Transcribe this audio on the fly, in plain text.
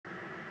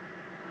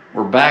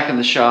We're back in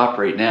the shop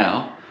right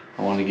now.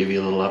 I want to give you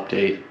a little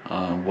update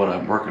on what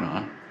I'm working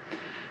on.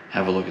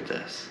 Have a look at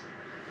this.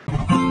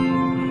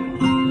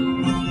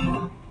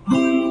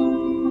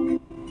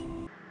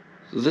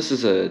 So this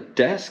is a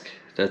desk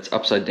that's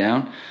upside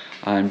down.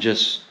 I'm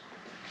just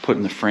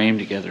putting the frame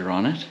together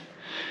on it.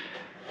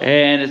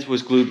 And it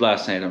was glued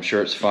last night. I'm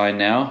sure it's fine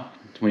now.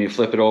 When you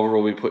flip it over,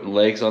 we'll be putting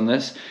legs on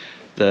this.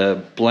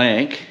 The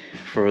blank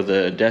for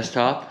the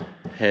desktop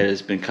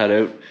has been cut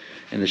out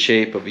in the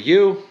shape of a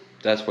U.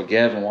 That's what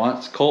Gavin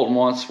wants. Colton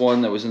wants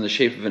one that was in the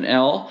shape of an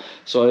L.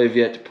 So I've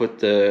yet to put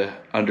the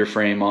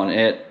underframe on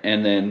it,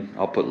 and then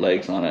I'll put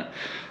legs on it.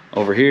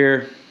 Over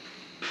here,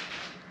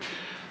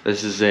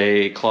 this is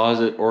a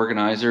closet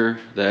organizer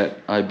that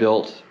I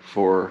built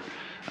for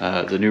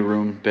the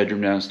new bedroom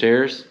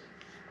downstairs.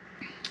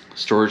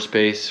 Storage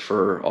space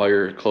for all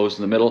your clothes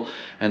in the middle,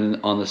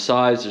 and on the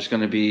sides there's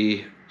going to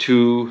be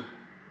 2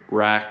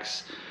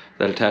 racks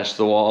that attach to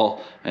the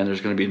wall, and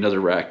there's going to be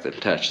another rack that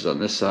attaches on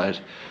this side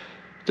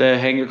to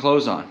hang your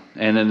clothes on,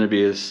 and then there'll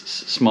be a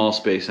small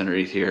space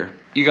underneath here.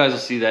 You guys will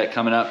see that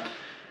coming up.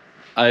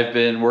 I've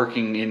been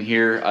working in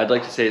here. I'd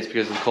like to say it's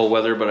because of the cold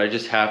weather, but I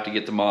just have to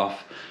get them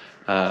off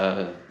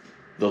the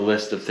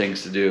list of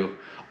things to do.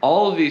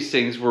 All of these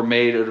things were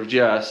made out of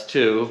just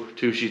two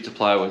sheets of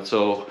plywood,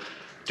 so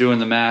doing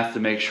the math to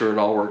make sure it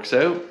all works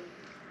out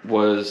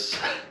was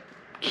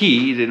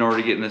key in order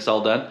to getting this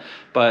all done.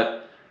 But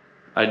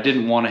I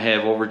didn't want to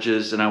have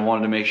overages, and I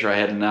wanted to make sure I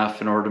had enough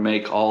in order to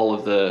make all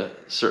of the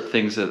certain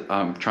things that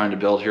I'm trying to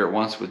build here at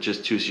once with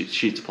just 2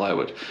 sheets of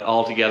plywood.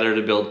 All together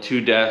to build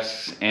 2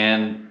 desks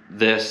and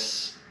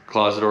this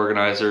closet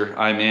organizer,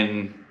 I'm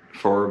in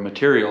for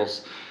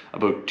materials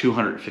about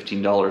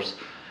 $215.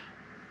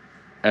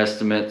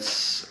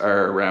 Estimates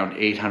are around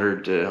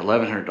 $800 to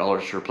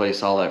 $1,100 to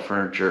replace all that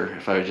furniture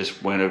if I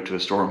just went out to a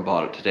store and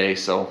bought it today.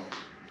 So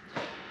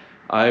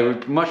I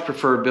would much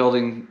prefer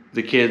building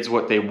the kids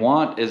what they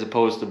want as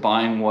opposed to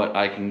buying what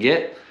I can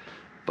get,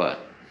 but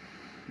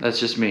that's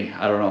just me.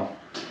 I don't know.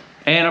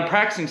 And I'm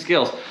practicing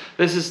skills.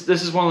 This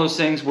is one of those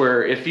things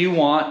where if you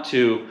want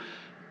to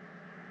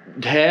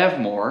have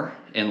more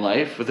in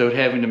life without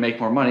having to make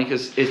more money,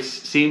 because it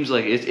seems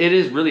like it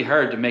is really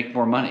hard to make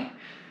more money.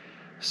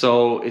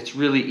 So it's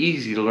really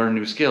easy to learn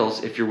new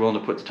skills if you're willing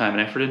to put the time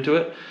and effort into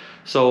it.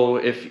 So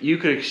if you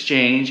could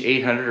exchange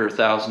 $800 or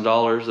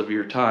 $1,000 of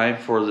your time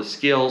for the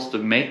skills to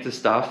make the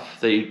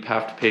stuff that you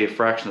have to pay a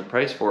fraction of the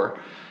price for,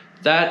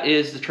 that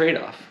is the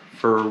trade-off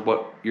for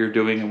what you're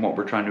doing and what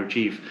we're trying to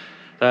achieve.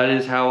 That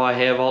is how I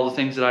have all the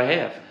things that I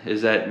have,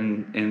 is that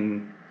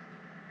in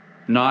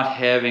not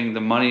having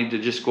the money to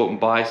just go out and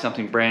buy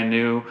something brand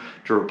new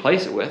to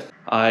replace it with,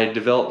 I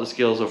developed the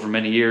skills over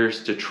many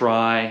years to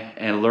try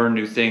and learn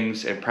new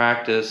things and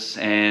practice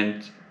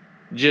and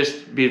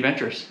just be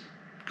adventurous.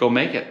 Go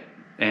make it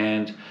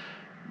and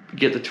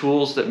get the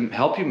tools that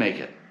help you make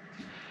it.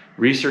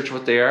 Research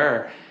what they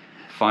are.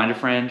 Find a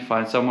friend,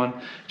 find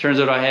someone. Turns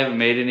out I haven't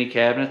made any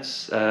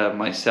cabinets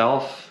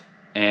myself,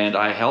 and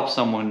I helped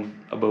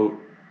someone about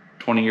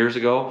 20 years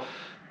ago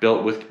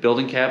with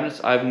building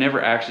cabinets. I've never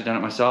actually done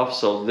it myself,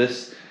 so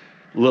this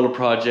little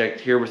project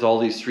here with all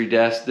these 3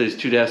 desks, these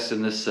 2 desks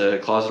and this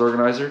closet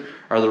organizer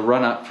are the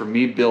run-up for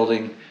me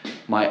building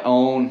my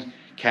own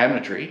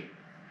cabinetry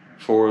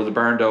for the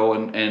BARNDO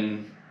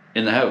and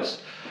in the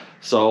house.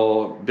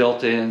 So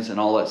built-ins and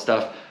all that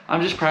stuff.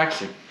 I'm just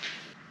practicing.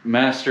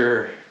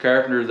 Master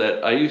carpenter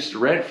that I used to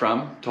rent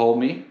from told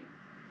me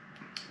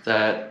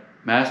that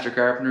master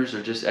carpenters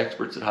are just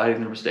experts at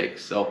hiding their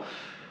mistakes. So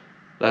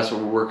that's what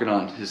we're working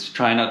on, is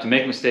trying not to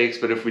make mistakes,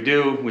 but if we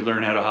do, we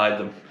learn how to hide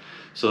them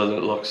so that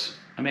it looks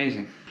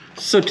amazing.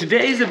 So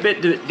today's a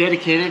bit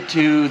dedicated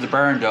to the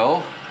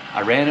BARNDO.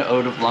 I ran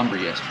out of lumber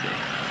yesterday.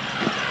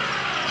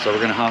 So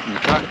we're gonna hop in the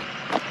truck.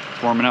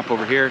 It's warming up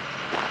over here,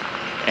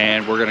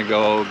 and we're gonna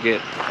go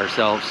get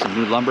ourselves some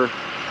new lumber,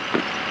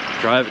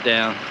 drive it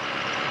down,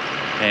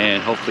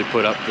 and hopefully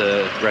put up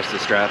the rest of the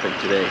strapping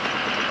today.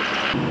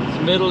 It's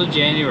the middle of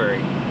January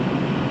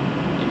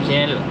in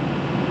Canada,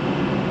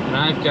 and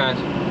I've got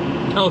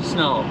no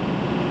snow.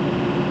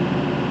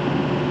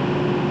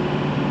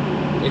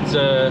 It's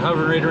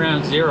hovering right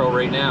around 0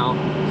 right now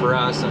for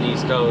us on the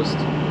East Coast,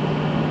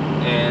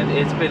 and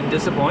it's been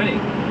disappointing.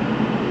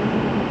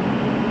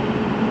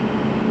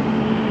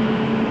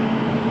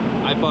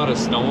 I bought a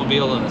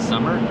snowmobile in the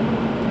summer,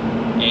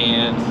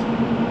 and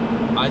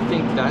I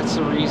think that's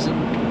the reason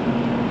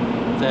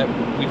that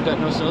we've got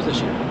no snow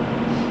this year.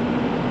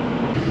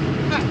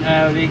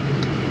 Howdy.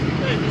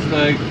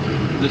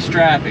 It's the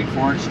strapping,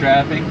 4-inch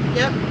strapping.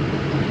 Yep.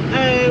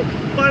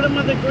 Bottom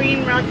of the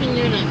green rocking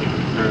unit.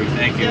 Perfect,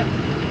 thank you. Yep.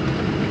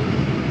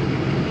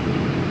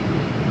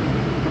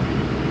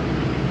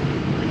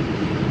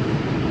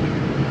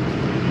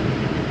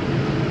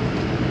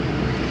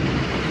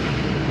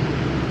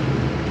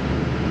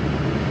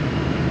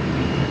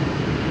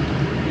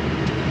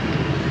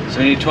 So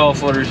we need 12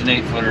 footers and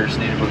 8 footers,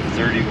 need about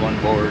 31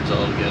 boards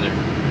all together.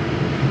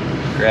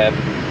 Grab.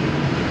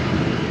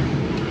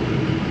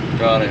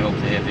 God, I hope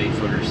they have 8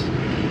 footers.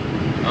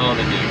 Oh,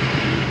 they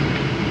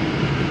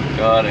do.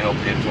 God, I hope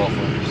they hit 12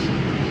 footers.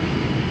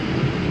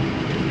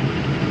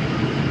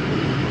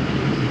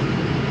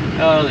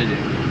 Oh, they did.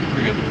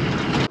 We're good.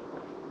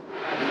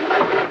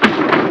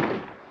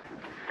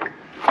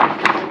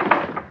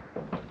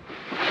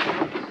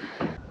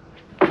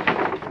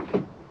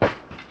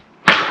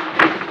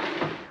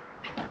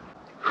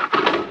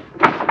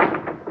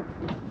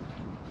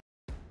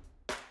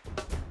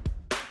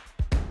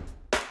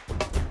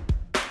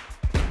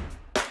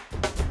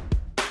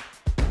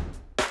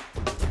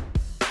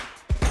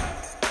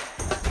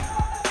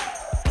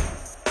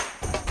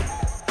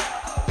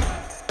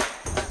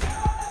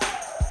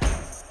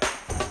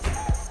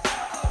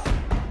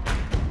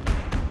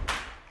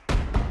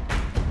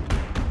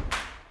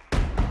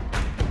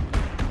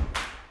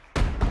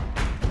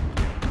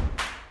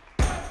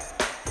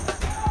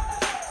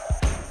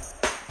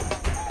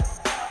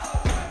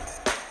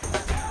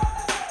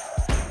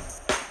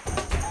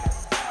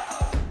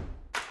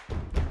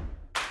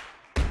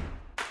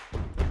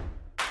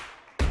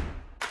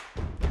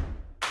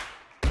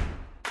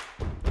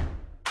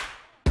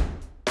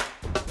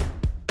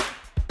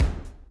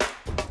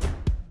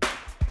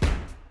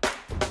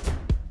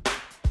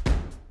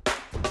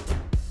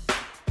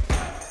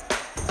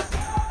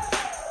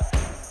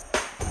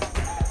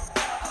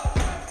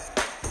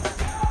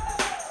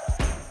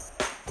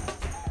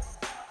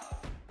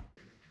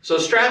 So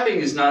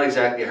strapping is not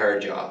exactly a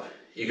hard job.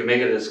 You can make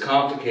it as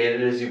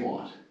complicated as you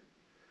want.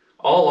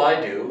 All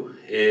I do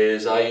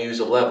is I use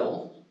a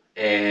level,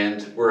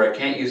 and where I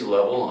can't use a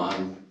level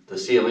on the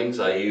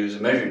ceilings, I use a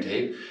measuring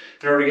tape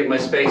in order to get my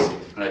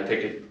spacing. And I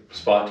pick a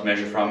spot to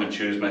measure from and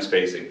choose my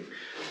spacing.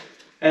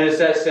 And it's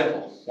that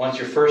simple. Once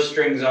your first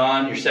string's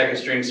on, your second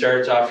string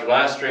starts off your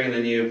last string, and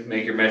then you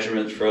make your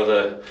measurements for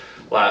the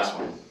last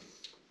one.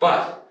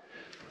 But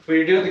when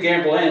you're doing the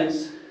gambrel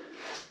ends,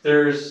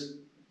 there's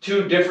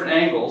two different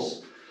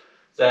angles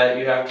that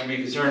you have to be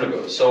concerned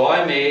about. So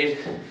I made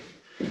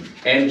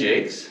end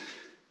jigs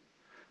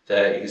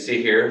that you can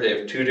see here. They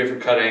have two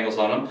different cut angles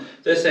on them.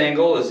 This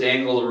angle is the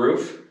angle of the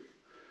roof,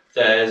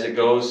 that as it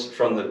goes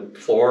from the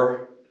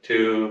floor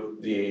to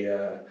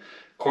the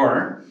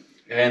corner.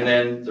 And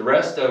then the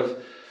rest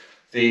of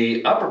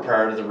the upper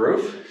part of the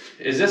roof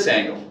is this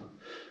angle.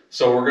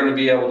 So we're going to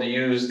be able to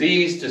use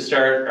these to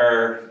start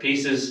our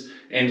pieces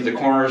into the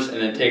corners and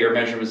then take our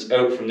measurements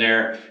out from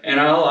there. And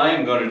all I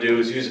am going to do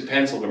is use a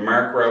pencil to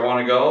mark where I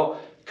want to go,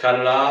 cut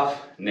it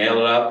off, nail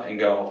it up, and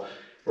go.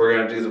 We're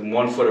going to do them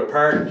 1 foot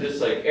apart,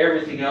 just like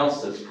everything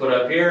else that's put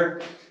up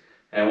here.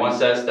 And once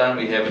that's done,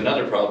 we have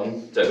another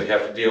problem that we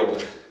have to deal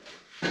with.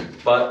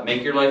 But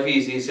make your life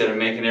easy. Instead of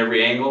making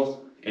every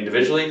angle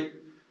individually,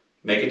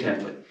 make a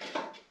template.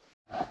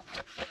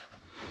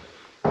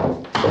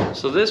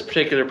 So this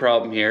particular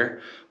problem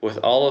here with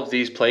all of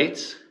these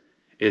plates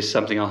is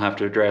something I'll have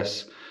to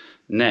address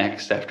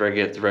next after I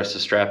get the rest of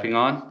the strapping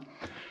on.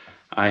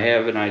 I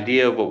have an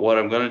idea about what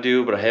I'm going to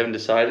do, but I haven't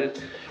decided.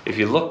 If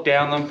you look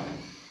down them,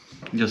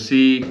 you'll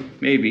see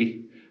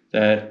maybe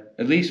that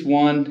at least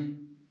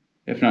one,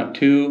 if not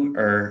two,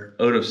 are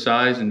out of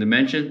size and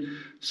dimension.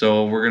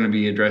 So we're going to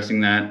be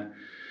addressing that,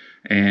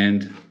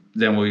 and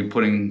then we'll be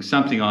putting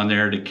something on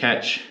there to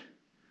catch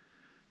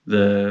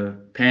the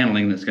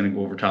paneling that's going to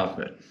go over top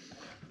of it.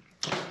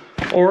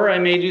 Or I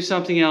may do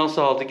something else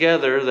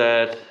altogether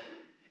that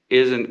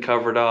isn't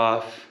covered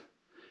off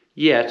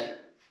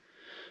yet,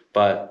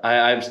 but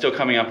I'm still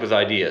coming up with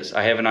ideas.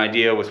 I have an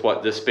idea with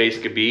what this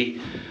space could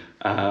be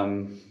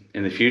in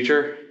the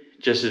future,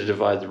 just to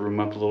divide the room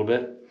up a little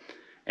bit.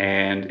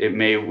 And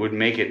it would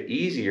make it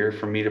easier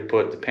for me to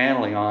put the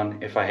paneling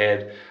on if I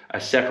had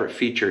a separate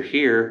feature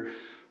here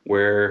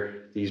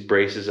where these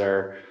braces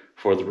are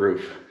for the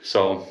roof.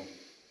 So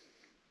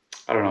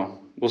I don't know,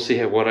 we'll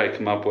see what I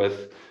come up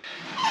with.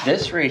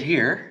 This right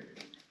here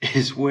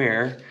is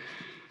where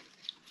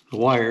the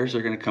wires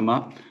are going to come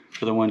up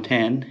for the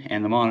 110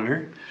 and the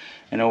monitor.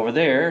 And over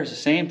there is the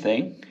same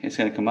thing. It's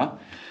going to come up.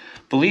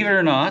 Believe it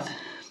or not,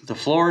 the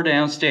floor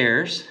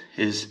downstairs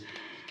is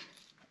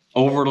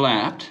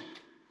overlapped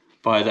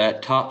by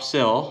that top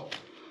sill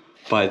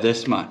by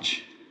this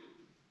much.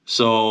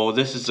 So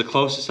this is the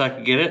closest I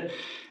could get it.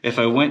 If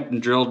I went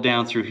and drilled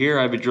down through here,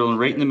 I'd be drilling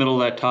right in the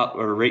middle of that top,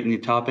 or right in the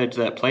top edge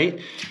of that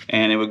plate,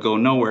 and it would go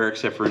nowhere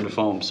except for into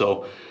foam.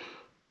 So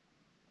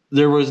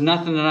there was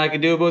nothing that I could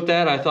do about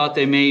that. I thought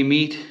they may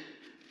meet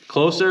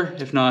closer,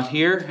 if not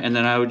here, and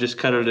then I would just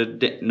cut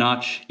it a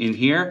notch in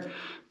here,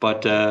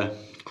 but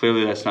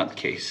clearly that's not the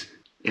case.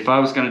 If I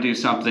was gonna do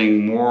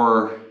something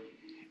more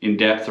in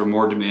depth or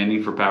more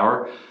demanding for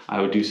power, I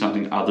would do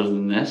something other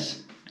than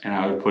this, and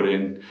I would put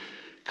in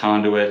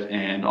conduit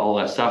and all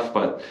that stuff,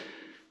 but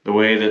the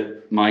way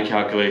that my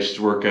calculations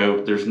work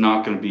out, there's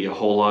not going to be a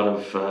whole lot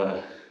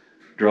of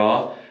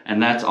draw,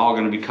 and that's all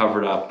going to be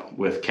covered up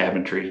with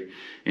cabinetry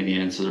in the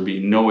end, so there'll be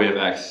no way of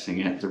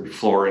accessing it. There'll be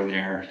flooring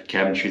there,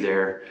 cabinetry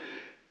there,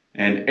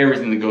 and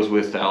everything that goes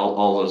with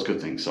all those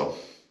good things. So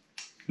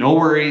no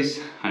worries.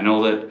 I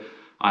know that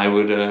I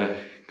would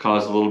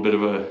cause a little bit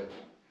of a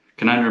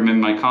conundrum in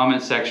my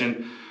comment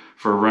section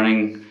for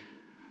running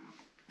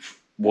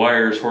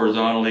wires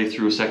horizontally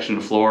through a section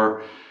of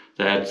floor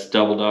that's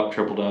doubled up,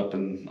 tripled up,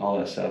 and all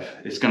that stuff.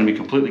 It's going to be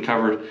completely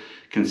covered,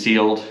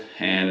 concealed,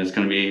 and it's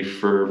going to be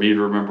for me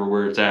to remember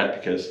where it's at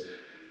because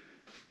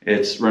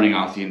it's running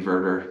off the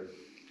inverter.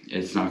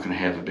 It's not going to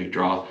have a big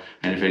draw,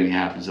 and if anything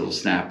happens, it'll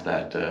snap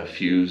that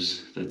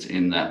fuse that's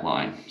in that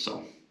line.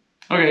 So,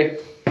 okay,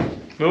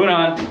 moving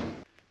on.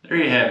 There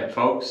you have it,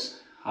 folks.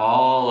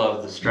 All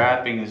of the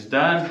strapping is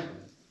done,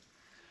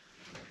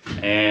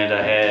 and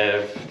I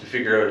have to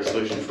figure out a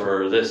solution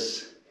for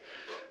this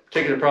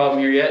particular problem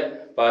here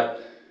yet,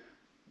 but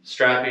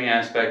strapping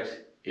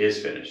aspect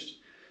is finished,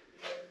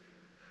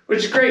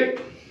 which is great.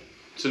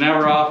 So now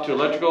we're off to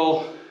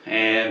electrical,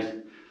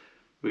 and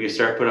we can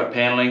start putting up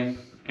paneling,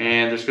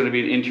 and there's going to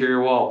be an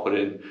interior wall put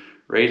in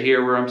right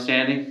here where I'm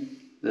standing.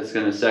 That's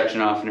going to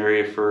section off an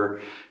area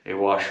for a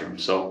washroom.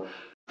 So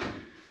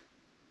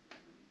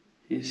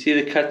you see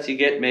the cuts you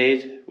get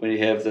made when you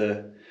have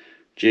the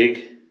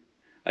jig.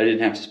 I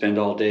didn't have to spend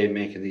all day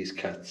making these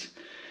cuts. It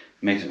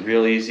makes it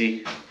real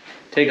easy.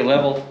 Take a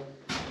level,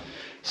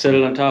 set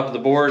it on top of the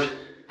board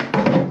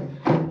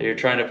that you're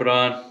trying to put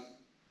on.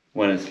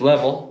 When it's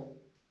level,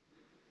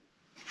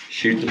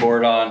 shoot the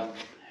board on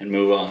and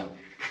move on.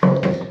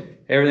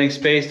 Everything's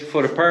spaced a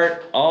foot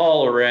apart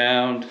all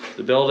around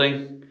the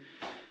building,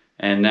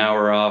 and now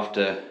we're off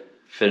to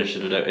finish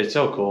it out. It's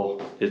so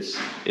cool. It's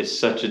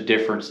such a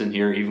difference in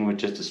here, even with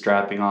just the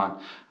strapping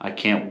on. I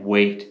can't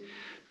wait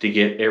to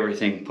get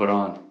everything put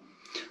on.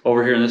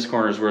 Over here in this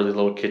corner is where the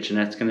little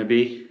kitchenette's going to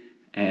be,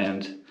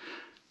 and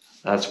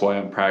that's why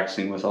I'm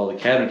practicing with all the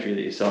cabinetry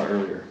that you saw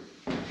earlier.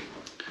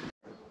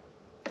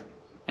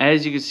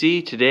 As you can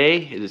see, today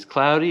it is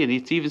cloudy and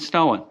it's even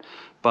snowing.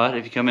 But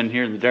if you come in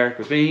here in the dark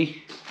with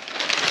me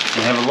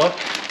and have a look,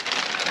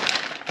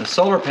 the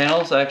solar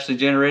panel's actually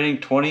generating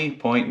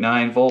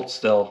 20.9 volts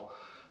still.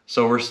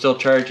 So we're still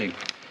charging.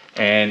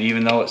 And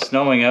even though it's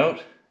snowing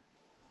out,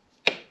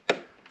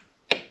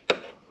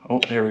 oh,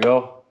 there we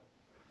go.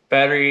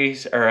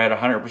 Batteries are at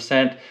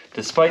 100%,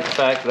 despite the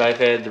fact that I've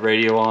had the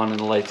radio on and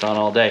the lights on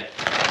all day.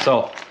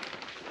 So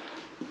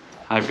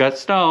I've got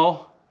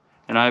snow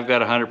and I've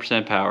got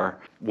 100% power.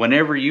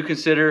 Whenever you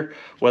consider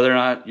whether or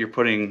not you're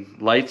putting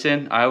lights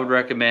in, I would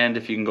recommend,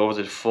 if you can go with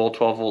a full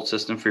 12 volt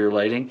system for your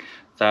lighting,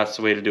 that's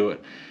the way to do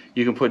it.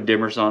 You can put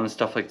dimmers on and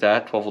stuff like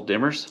that, 12 volt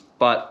dimmers,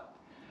 but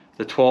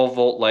the 12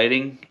 volt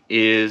lighting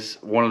is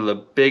one of the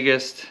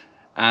biggest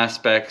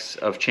aspects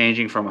of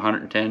changing from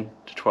 110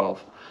 to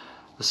 12.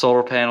 The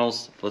solar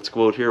panels, let's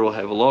go out here, we'll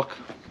have a look.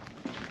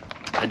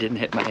 I didn't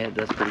hit my head,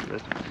 that's pretty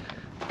good.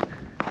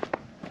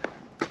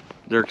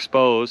 They're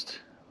exposed,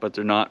 but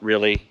they're not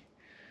really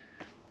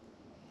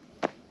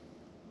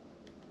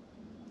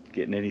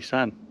getting any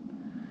sun.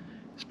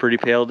 It's a pretty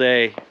pale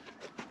day.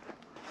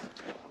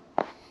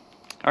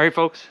 Alright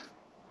folks,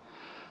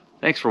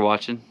 thanks for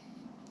watching.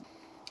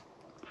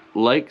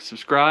 Like,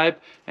 subscribe,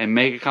 and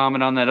make a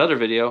comment on that other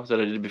video that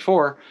I did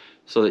before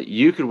so that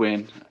you could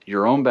win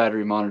your own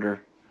battery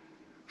monitor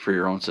for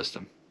your own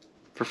system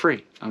for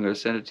free. I'm going to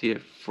send it to you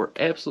for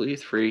absolutely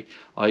free.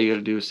 All you got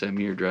to do is send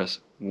me your address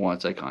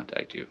once I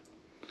contact you.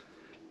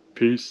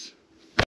 Peace.